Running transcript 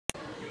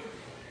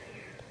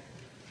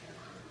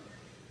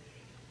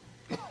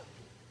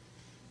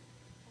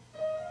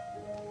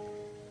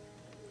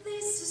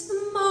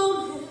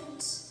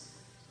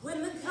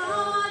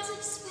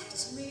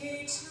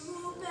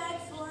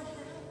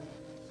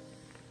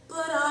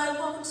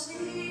won't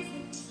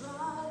even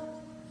try.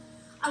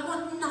 I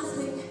want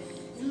nothing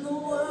in the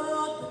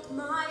world but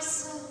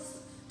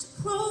myself to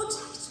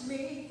protect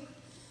me,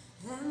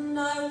 and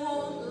I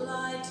won't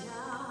lie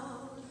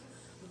down,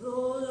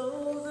 roll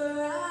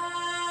over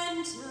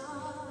and die.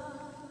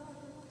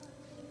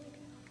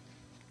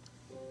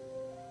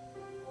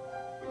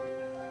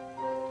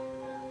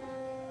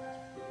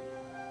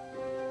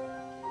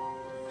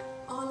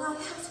 All I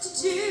have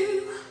to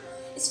do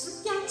is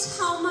forget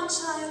how much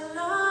I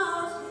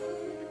love him.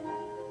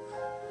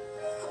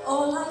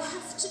 All I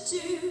have to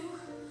do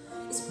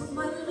is put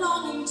my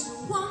longing to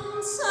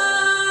one side.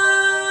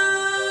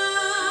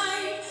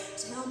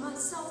 Tell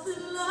myself that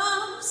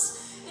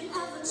love's an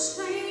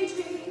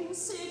ever-changing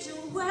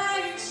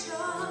situation.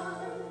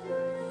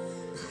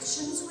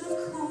 Passions would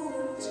have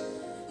cooled,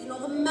 and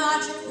all the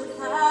magic would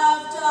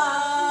have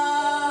died.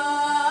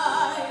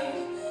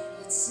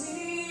 It's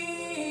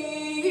easy.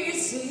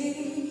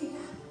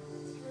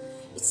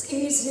 It's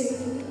easy.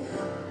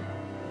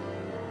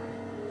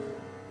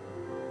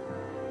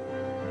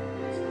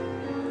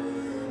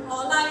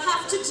 All I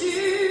have to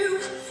do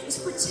is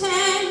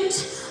pretend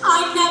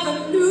I never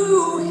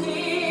knew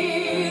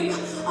him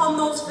on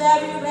those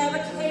very rare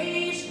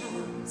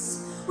occasions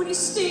when he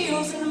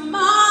steals into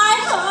my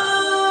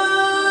heart.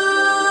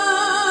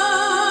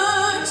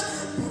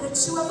 Better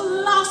to have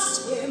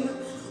lost him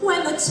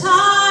when the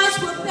ties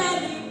were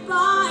barely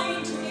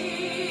binding.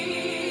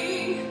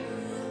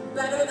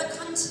 Better the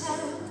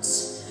contempt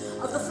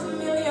of the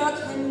familiar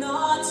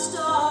cannot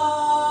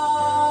start.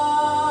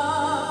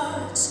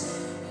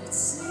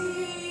 It's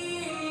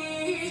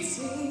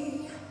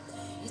easy,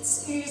 it's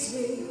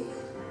easy.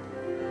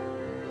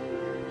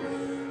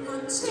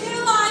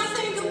 Until I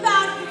think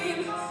about him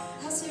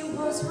as he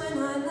was when I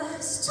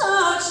last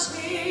touched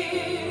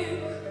him,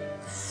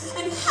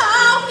 and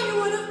how he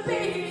would have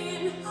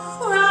been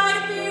where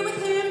I'd be with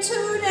him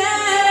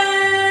today.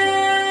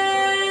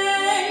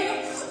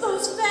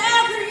 Those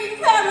very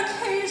rare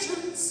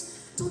occasions,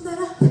 don't let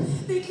up,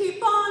 they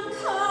keep on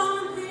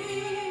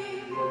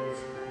coming.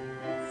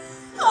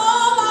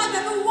 All I've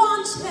ever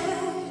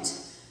wanted,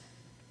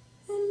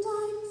 and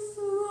I'm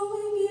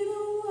throwing it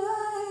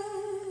away.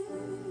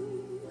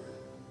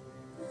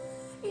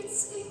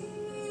 It's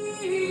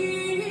easy,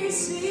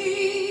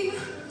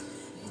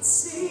 it's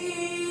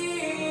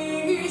easy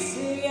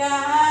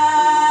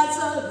as a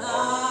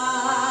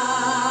life.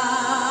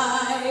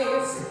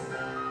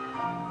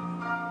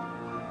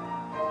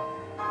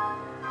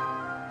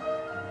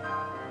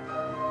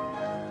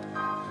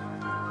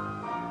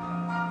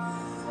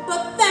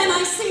 But then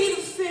I see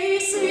the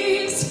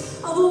faces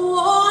of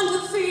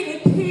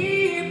war-defeated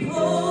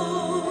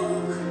people,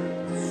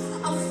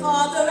 a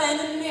father and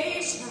a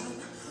nation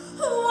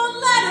who won't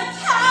let a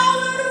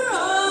coward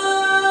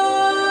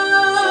run.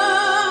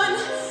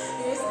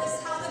 Is this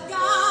how the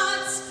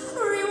gods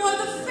reward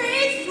the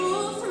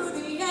faithful through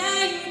the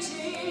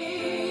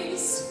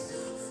ages,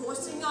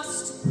 forcing us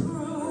to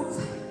prove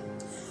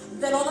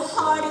that all the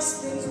hardest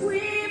things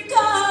we've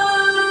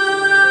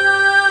done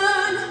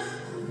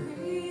are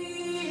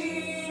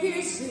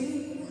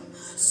easy,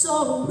 so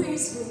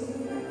easy.